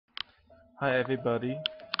Hi everybody,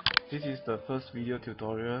 this is the first video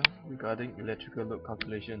tutorial regarding electrical load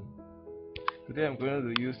calculation. Today I'm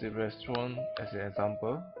going to use the restaurant as an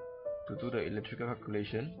example to do the electrical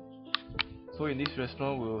calculation. So in this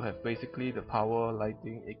restaurant we will have basically the power,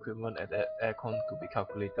 lighting, equipment and aircon to be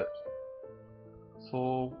calculated.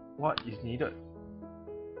 So what is needed?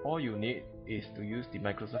 All you need is to use the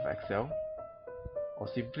Microsoft Excel or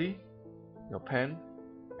simply your pen,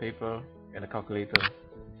 paper and a calculator.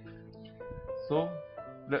 So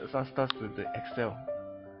let us start with the Excel.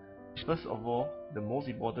 First of all, the most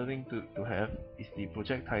important thing to have is the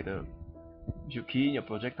project title. You should key in your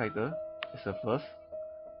project title as the first,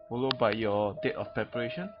 followed by your date of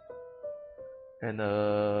preparation and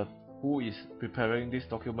who is preparing this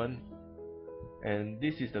document, and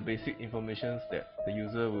this is the basic information that the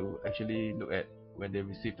user will actually look at when they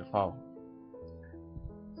receive the file.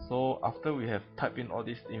 So after we have typed in all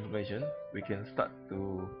this information, we can start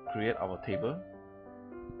to create our table.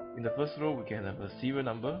 In the first row we can have a serial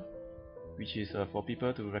number, which is for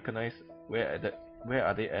people to recognize where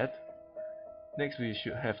are they at. Next we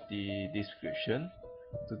should have the description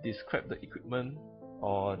to describe the equipment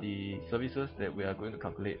or the services that we are going to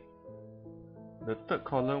calculate. The third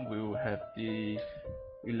column will have the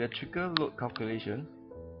electrical load calculation.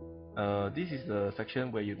 This is the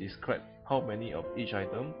section where you describe how many of each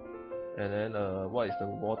item and then what is the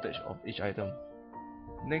voltage of each item.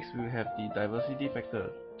 Next we have the diversity factor.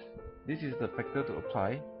 This is the factor to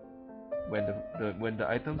apply when the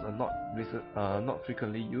items are not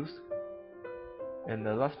frequently used. And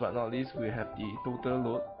last but not least, we have the total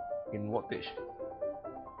load in wattage.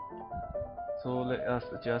 So let us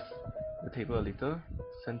adjust the table a little,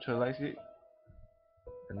 centralize it,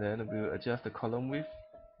 and then we will adjust the column width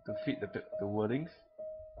to fit the wordings.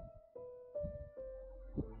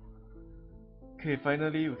 Okay,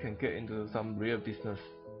 finally we can get into some real business.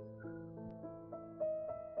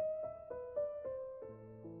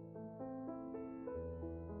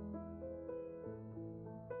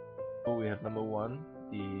 So we have number 1,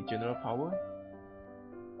 the general power.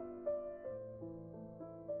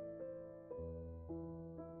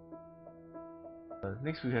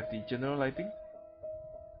 Next we have the general lighting.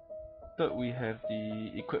 Third we have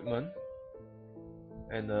the equipment.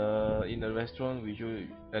 And in a restaurant we should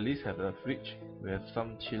at least have a fridge. We have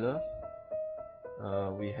some chiller.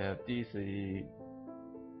 We have this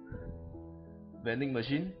vending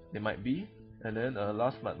machine, there might be, and then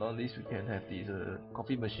last but not least we can have this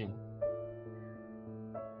coffee machine.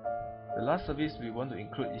 The last service we want to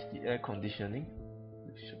include is the air conditioning,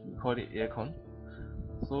 which we call it aircon.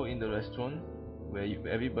 So in the restaurant where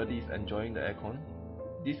everybody is enjoying the aircon,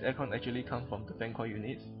 this aircon actually comes from the fan coil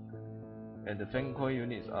units, and the fan coil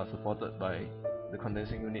units are supported by the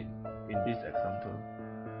condensing unit in this example.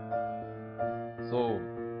 So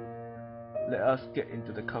let us get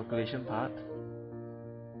into the calculation part.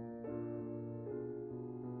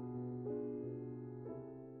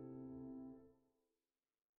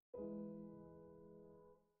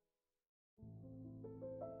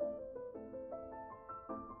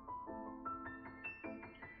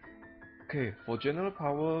 Okay, for general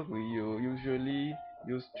power, we usually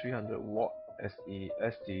use 300 watt as the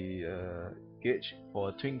gauge for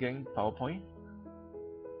a twin gang power point.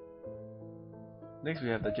 Next we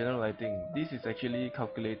have the general lighting. This is actually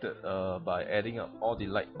calculated by adding up all the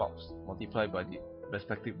light bulbs multiplied by the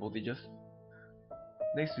respective voltages.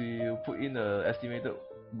 Next we will put in the estimated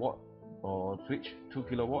watt for fridge, 2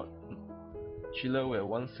 kilowatt. Chiller where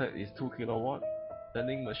one set is 2 kilowatt.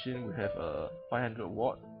 Vending machine we have 500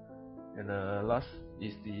 watt. And last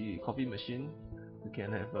is the coffee machine. We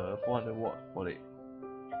can have 400 watt for it.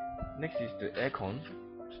 Next is the aircon.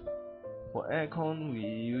 For aircon, we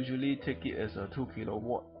usually take it as a 2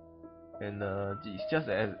 kilowatt, and it's just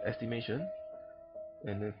an estimation.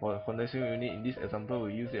 And then for the condensing unit, in this example,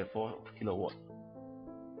 we use it at 4 kilowatt.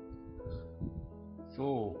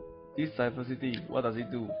 So this diversity, what does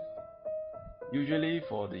it do? Usually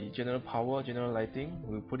for the general power, general lighting,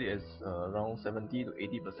 we put it as around 70 to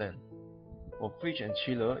 80%. For fridge and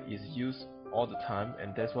chiller is used all the time,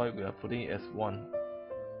 and that's why we are putting it as 1.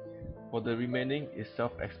 For the remaining is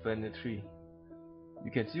self-explanatory.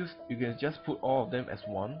 You can just put all of them as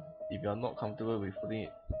 1 if you are not comfortable with putting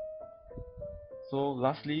it. So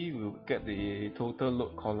lastly, we'll get the total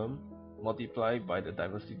load column multiplied by the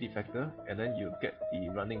diversity factor, and then you get the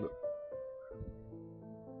running load.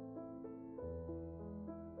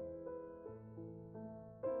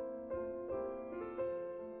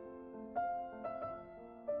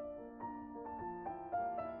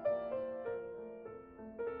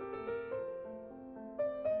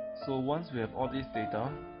 So once we have all this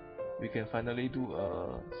data, we can finally do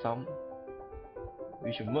a sum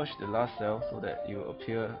we should merge the last cell so that it will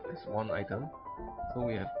appear as one item. So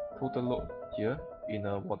we have total load here in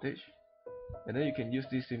a wattage, and then you can use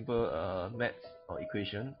this simple math or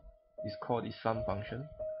equation. It's called the sum function,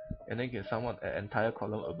 and then you can sum out an entire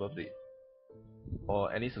column above it,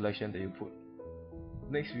 or any selection that you put.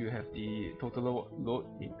 Next we have the total load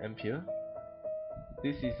in ampere.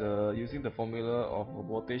 This is using the formula of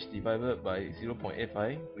voltage divided by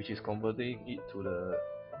 0.85, which is converting it to the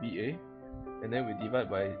VA, and then we divide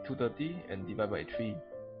by 230 and divide by 3.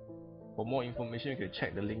 For more information, you can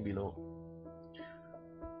check the link below.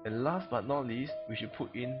 And last but not least, we should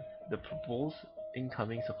put in the proposed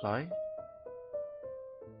incoming supply.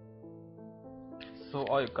 So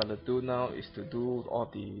all you're gonna do now is to do all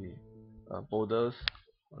the borders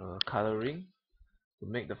coloring to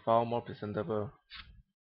make the file more presentable.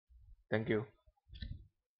 Thank you.